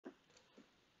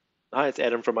Hi, it's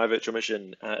Adam from My Virtual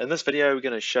Mission. In this video, we're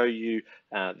going to show you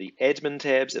the admin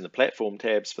tabs and the platform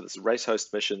tabs for this race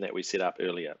host mission that we set up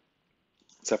earlier.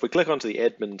 So if we click onto the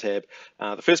admin tab,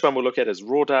 the first one we'll look at is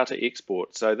raw data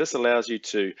export. So this allows you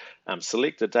to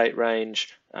select a date range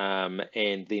and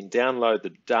then download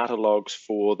the data logs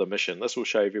for the mission. This will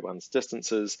show everyone's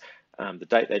distances, the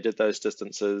date they did those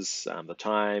distances, the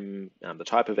time, the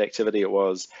type of activity it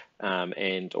was,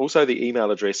 and also the email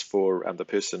address for the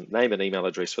person, name and email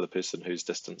address for the person whose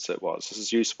distance it was. This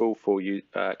is useful for you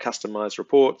customized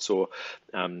reports or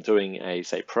doing a,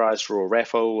 say, prize draw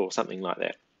raffle or something like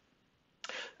that.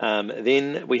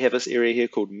 Then we have this area here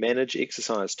called Manage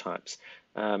Exercise Types.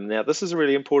 Now, this is a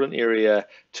really important area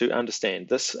to understand.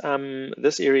 This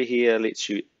area here lets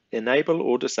you enable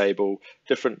or disable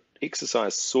different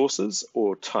exercise sources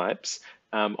or types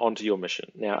onto your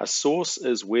mission. Now, a source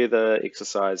is where the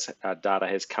exercise data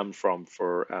has come from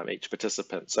for each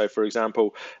participant. So, for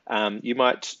example, you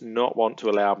might not want to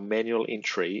allow manual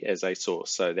entry as a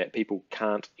source, so that people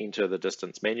can't enter the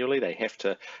distance manually.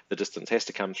 The distance has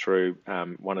to come through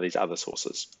one of these other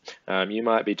sources. You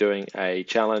might be doing a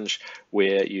challenge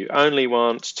where you only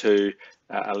want to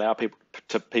allow people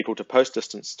to post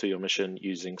distance to your mission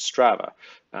using Strava,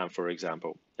 for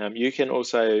example. You can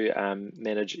also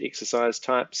manage exercise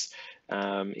types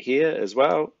here as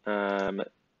well.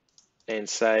 And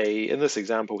say, in this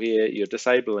example here, you're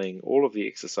disabling all of the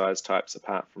exercise types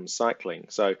apart from cycling.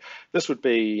 So this would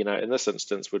be, in this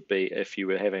instance would be if you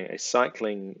were having a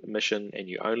cycling mission and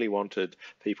you only wanted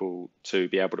people to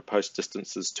be able to post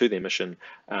distances to their mission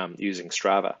using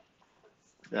Strava.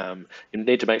 You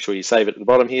need to make sure you save it at the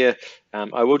bottom here.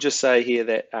 I will just say here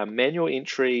that manual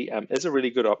entry is a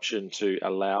really good option to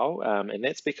allow, and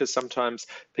that's because sometimes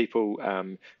people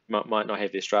might not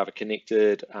have their Strava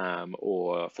connected,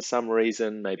 or for some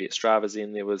reason, maybe at Strava's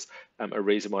end there was a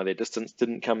reason why their distance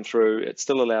didn't come through. It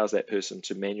still allows that person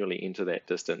to manually enter that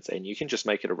distance, and you can just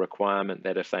make it a requirement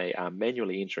that if they are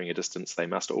manually entering a distance, they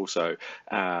must also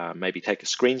maybe take a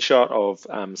screenshot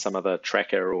of some other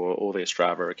tracker or their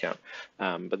Strava account.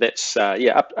 But that's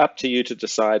up to you to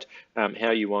decide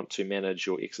how you want to manage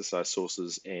your exercise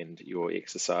sources and your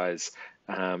exercise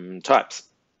types.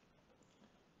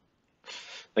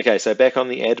 Okay, so back on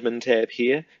the admin tab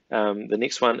here, the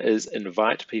next one is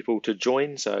invite people to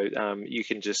join. So you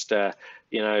can just,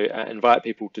 invite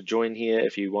people to join here.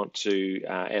 If you want to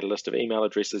add a list of email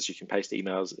addresses, you can paste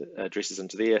emails addresses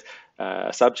into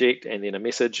there, subject, and then a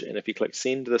message. And if you click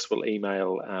send, this will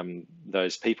email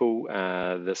those people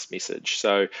this message.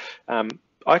 So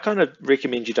I kind of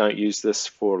recommend you don't use this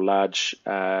for large,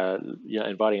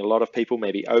 inviting a lot of people,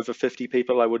 maybe over 50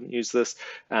 people. I wouldn't use this.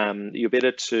 You're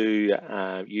better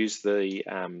to use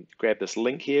grab this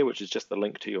link here, which is just the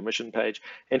link to your mission page,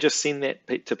 and just send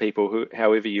that to people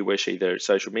however you wish, either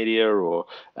social media or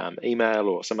email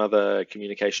or some other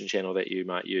communication channel that you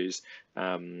might use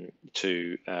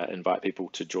to invite people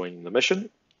to join the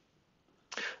mission.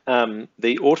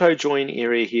 The auto join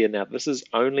area here, now this is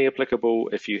only applicable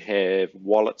if you have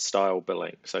wallet style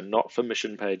billing, so not for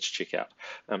mission page checkout.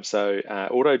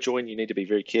 Auto join, you need to be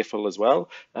very careful as well.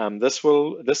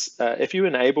 If you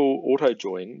enable auto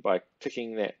join by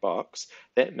ticking that box,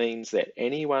 that means that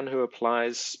anyone who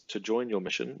applies to join your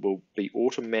mission will be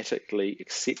automatically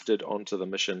accepted onto the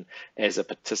mission as a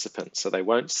participant. So they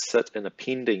won't sit in a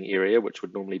pending area, which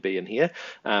would normally be in here.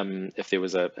 If there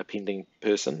was a pending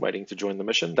person waiting to join the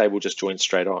mission, they will just join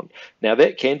straight on. Now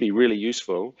that can be really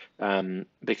useful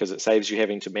because it saves you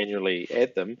having to manually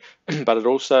add them, but it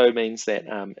also means that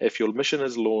if your mission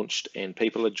is launched and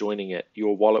people are joining it,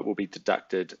 your wallet will be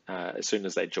deducted as soon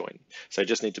as they join. So you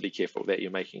just need to be careful that you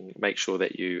make sure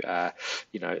that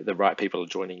the right people are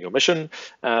joining your mission.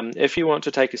 If you want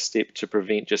to take a step to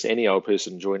prevent just any old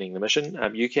person joining the mission,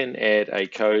 you can add a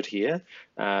code here,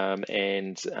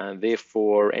 and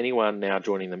therefore anyone now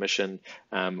joining the mission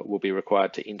will be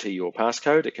required to enter your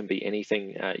passcode. It can be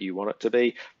anything you want it to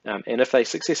be, and if they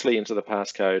successfully enter the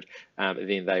passcode,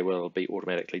 then they will be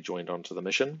automatically joined onto the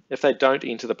mission. If they don't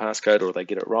enter the passcode or they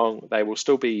get it wrong, they will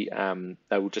still be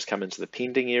they will just come into the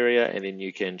pending area, and then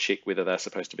you can check whether they're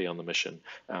supposed to be on the mission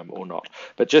or not.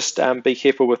 But just be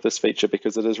careful with this feature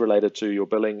because it is related to your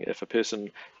billing. If a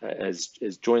person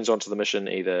joins onto the mission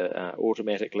either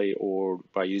automatically or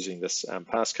by using this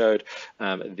passcode,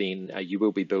 then you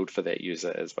will be billed for that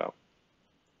user as well.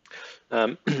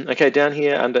 Okay, down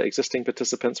here under existing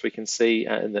participants, we can see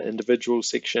in the individual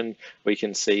section, we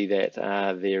can see that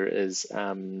there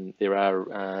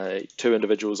are 2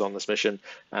 individuals on this mission.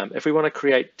 If we want to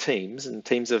create teams, and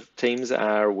teams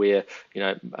are where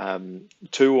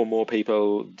 2 or more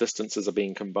people distances are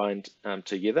being combined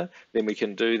together, then we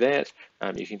can do that.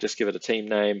 You can just give it a team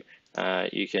name.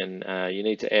 You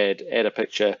need to add a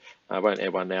picture. I won't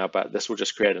add one now, but this will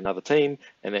just create another team,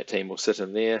 and that team will sit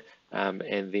in there.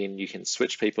 And then you can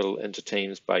switch people into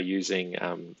teams by using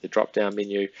the drop-down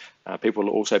menu. People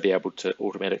will also be able to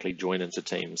automatically join into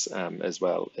teams as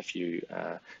well if you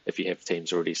have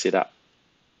teams already set up.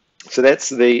 So that's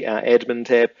the admin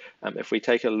tab. If we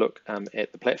take a look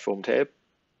at the platform tab,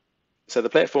 so the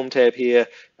platform tab here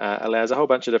allows a whole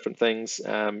bunch of different things.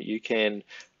 You can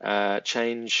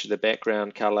change the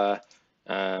background color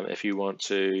if you want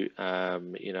to,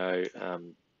 I'm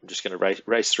just going to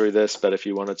race through this, but if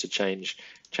you wanted to change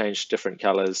different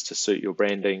colors to suit your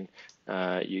branding,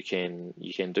 you can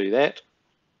do that.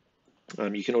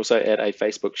 You can also add a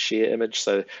Facebook share image,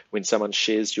 so when someone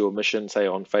shares your mission, say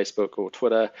on Facebook or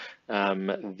Twitter,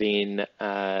 then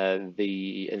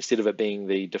instead of it being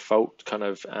the default kind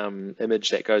of image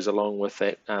that goes along with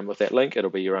that link, it'll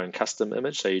be your own custom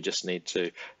image. So you just need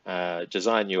to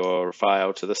design your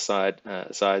file to this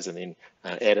size and then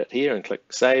add it here and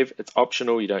click save. It's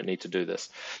optional, you don't need to do this.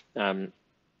 The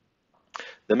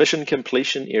mission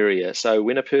completion area. So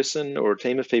when a person or a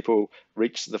team of people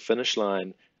reach the finish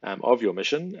line of your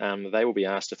mission, they will be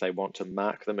asked if they want to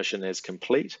mark the mission as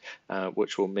complete,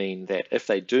 which will mean that if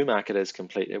they do mark it as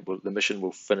complete, the mission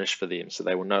will finish for them. So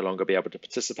they will no longer be able to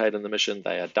participate in the mission.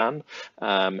 They are done.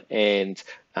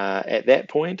 At that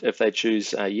point, if they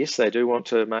choose yes, they do want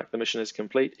to mark the mission as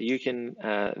complete, you can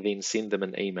then send them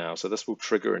an email. So this will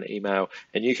trigger an email,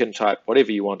 and you can type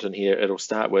whatever you want in here. It'll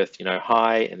start with,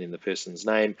 hi, and then the person's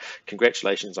name,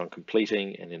 congratulations on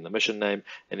completing, and then the mission name,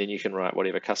 and then you can write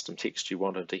whatever custom text you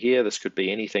want into here. This could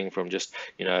be anything from just,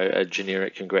 a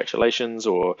generic congratulations,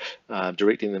 or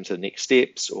directing them to the next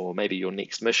steps, or maybe your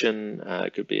next mission.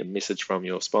 It could be a message from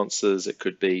your sponsors. It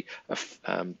could be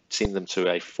send them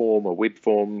to a form, a web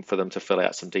form, for them to fill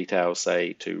out some details,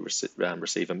 say to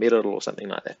receive a medal or something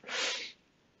like that.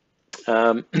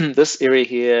 This area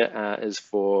here is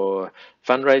for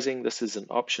fundraising. This is an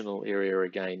optional area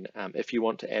again. If you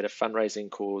want to add a fundraising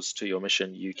cause to your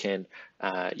mission, you can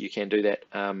do that.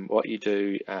 What you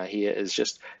do here is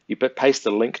just you paste the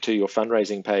link to your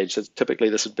fundraising page. So typically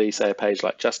this would be, say, a page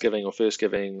like Just Giving or First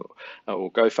Giving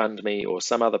or GoFundMe or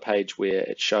some other page where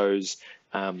it shows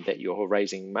that you're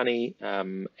raising money,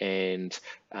 and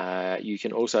you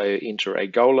can also enter a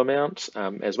goal amount,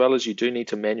 as well as you do need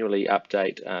to manually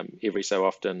update every so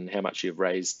often how much you've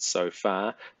raised so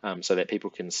far, so that people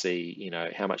can see,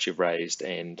 how much you've raised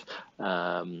and,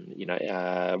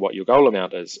 what your goal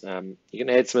amount is. You can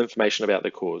add some information about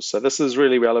the cause. So this is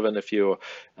really relevant if you're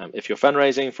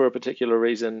fundraising for a particular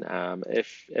reason.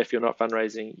 If you're not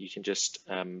fundraising, you can just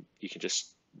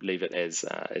leave it as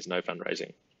no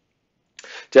fundraising.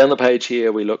 Down the page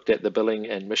here, we looked at the billing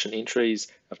and mission entries.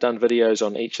 I've done videos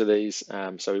on each of these,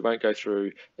 so we won't go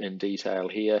through in detail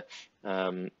here.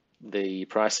 The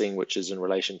pricing, which is in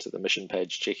relation to the mission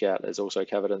page checkout, is also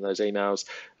covered in those emails.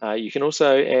 You can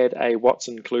also add a what's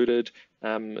included,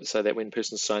 so that when a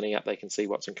person's signing up, they can see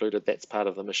what's included. That's part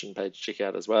of the mission page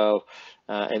checkout as well.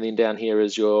 And then down here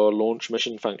is your launch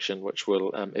mission function, which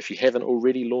will, if you haven't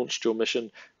already launched your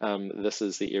mission, this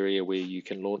is the area where you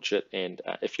can launch it. And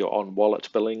if you're on wallet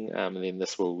billing, then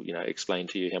this will, explain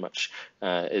to you how much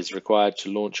is required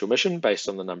to launch your mission based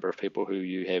on the number of people who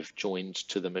you have joined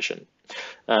to the mission.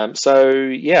 So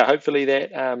yeah, hopefully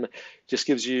that just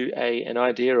gives you an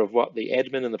idea of what the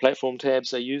admin and the platform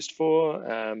tabs are used for.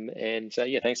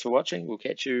 Yeah, thanks for watching. We'll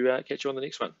catch you on the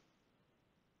next one.